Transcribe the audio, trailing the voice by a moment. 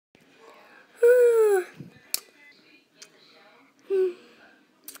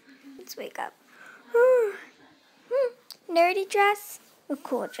wake up. Nerdy dress or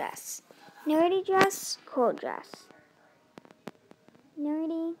cool dress? Nerdy dress, cool dress.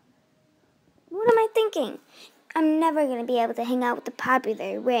 Nerdy. What am I thinking? I'm never going to be able to hang out with the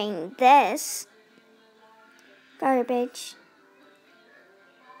popular wearing this. Garbage.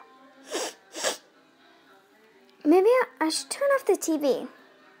 Maybe I should turn off the TV.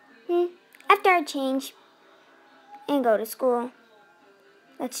 After I change and go to school.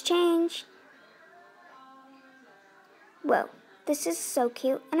 Let's change. Whoa, this is so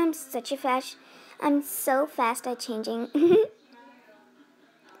cute, and I'm so fast at changing.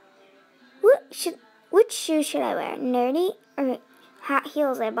 Which shoe should I wear? Nerdy or hot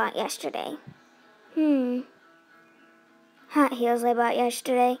heels I bought yesterday? Hot heels I bought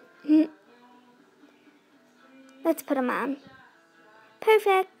yesterday. Let's put them on.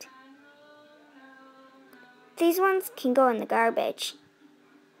 Perfect. These ones can go in the garbage.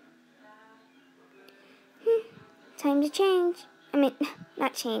 Time to change.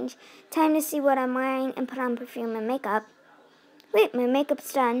 Not change. Time to see what I'm wearing and put on perfume and makeup. Wait, my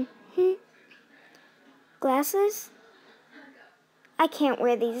makeup's done. Glasses? I can't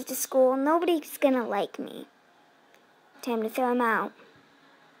wear these to school. Nobody's gonna like me. Time to throw them out.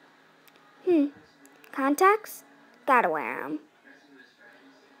 Contacts? Gotta wear them.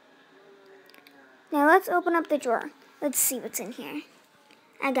 Now let's open up the drawer. Let's see what's in here.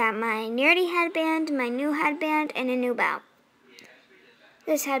 I got my nerdy headband, my new headband, and a new belt.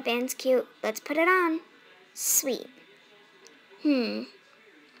 This headband's cute. Let's put it on. Sweet. I'm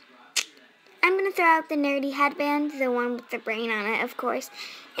going to throw out the nerdy headband, the one with the brain on it, of course.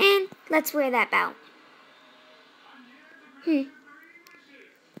 And let's wear that belt. And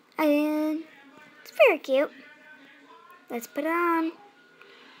it's very cute. Let's put it on.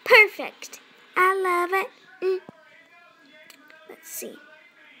 Perfect. I love it. Let's see.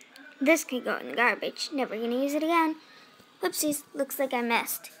 This can go in the garbage. Never going to use it again. Whoopsies. Looks like I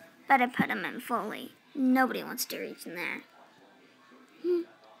missed. But I put them in fully. Nobody wants to reach in there.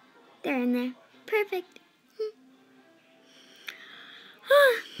 They're in there. Perfect.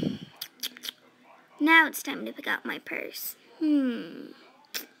 Now it's time to pick out my purse.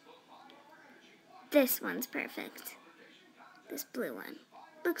 This one's perfect. This blue one.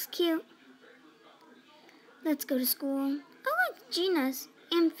 Looks cute. Let's go to school. Oh, look, Gina's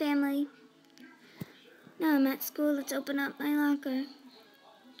and family. Now I'm at school. Let's open up my locker.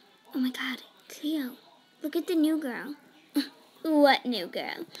 Oh my God, Cleo, look at the new girl. What new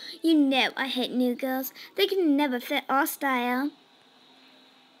girl? You know I hate new girls. They can never fit our style.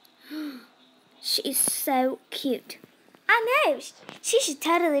 She's so cute. I know. She should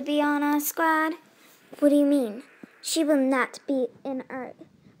totally be on our squad. What do you mean? She will not be in our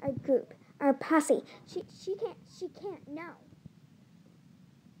group, our posse. She can't, no.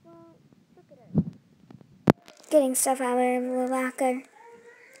 Well, look at her. Getting stuff out of the locker.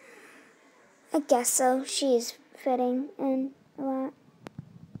 I guess so. She's fitting in a lot.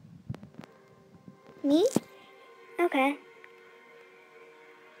 Me? Okay.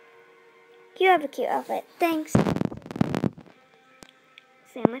 You have a cute outfit. Thanks.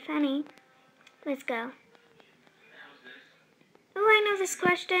 Same with honey. Let's go. Oh, I know this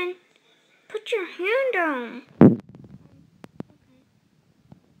question. Put your hand down.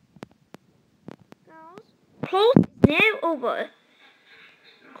 Girls, close now over.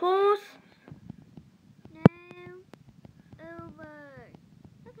 Close now over.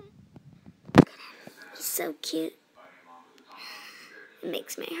 Okay. Look at him. He's so cute. It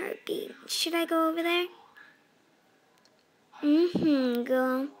makes my heart beat. Should I go over there?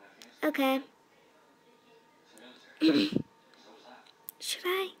 Go. Okay. Should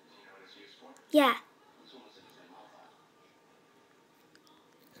I? Yeah.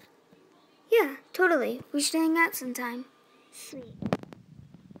 Yeah, totally. We should hang out sometime. Sweet.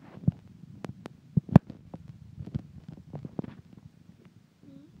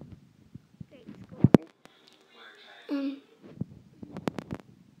 Great score.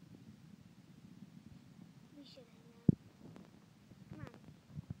 We should hang out. Come on.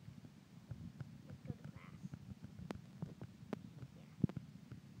 Let's go to class.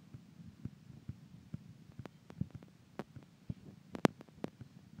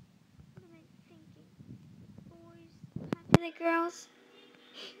 What am I thinking? Boys, popular girls?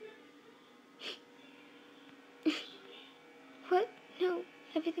 What? No,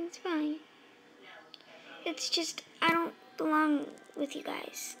 everything's fine. It's just, I don't belong with you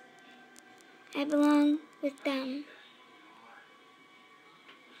guys. I belong with them.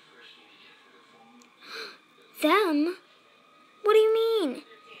 Them? What do you mean?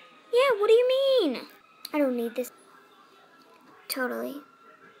 Yeah, what do you mean? I don't need this. Totally.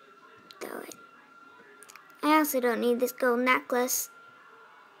 throw it. I also don't need this gold necklace.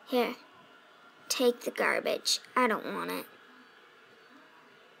 Here, take the garbage. I don't want it.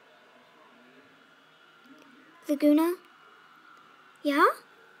 Laguna? Yeah?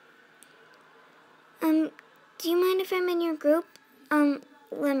 Do you mind if I'm in your group?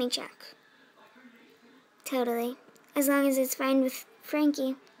 Let me check. Totally. As long as it's fine with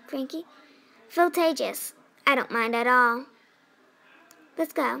Frankie. Frankie? Voltagious. I don't mind at all.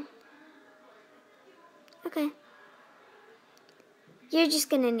 Let's go. Okay. You're just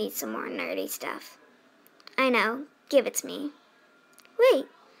gonna need some more nerdy stuff. I know. Give it to me. Wait,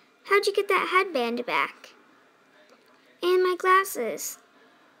 how'd you get that headband back? And my glasses.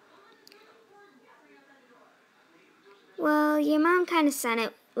 Well, your mom kind of sent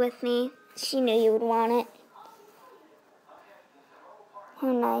it with me. She knew you would want it.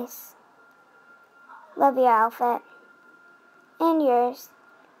 How nice. Love your outfit. And yours.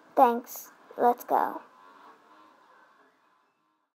 Thanks. Let's go.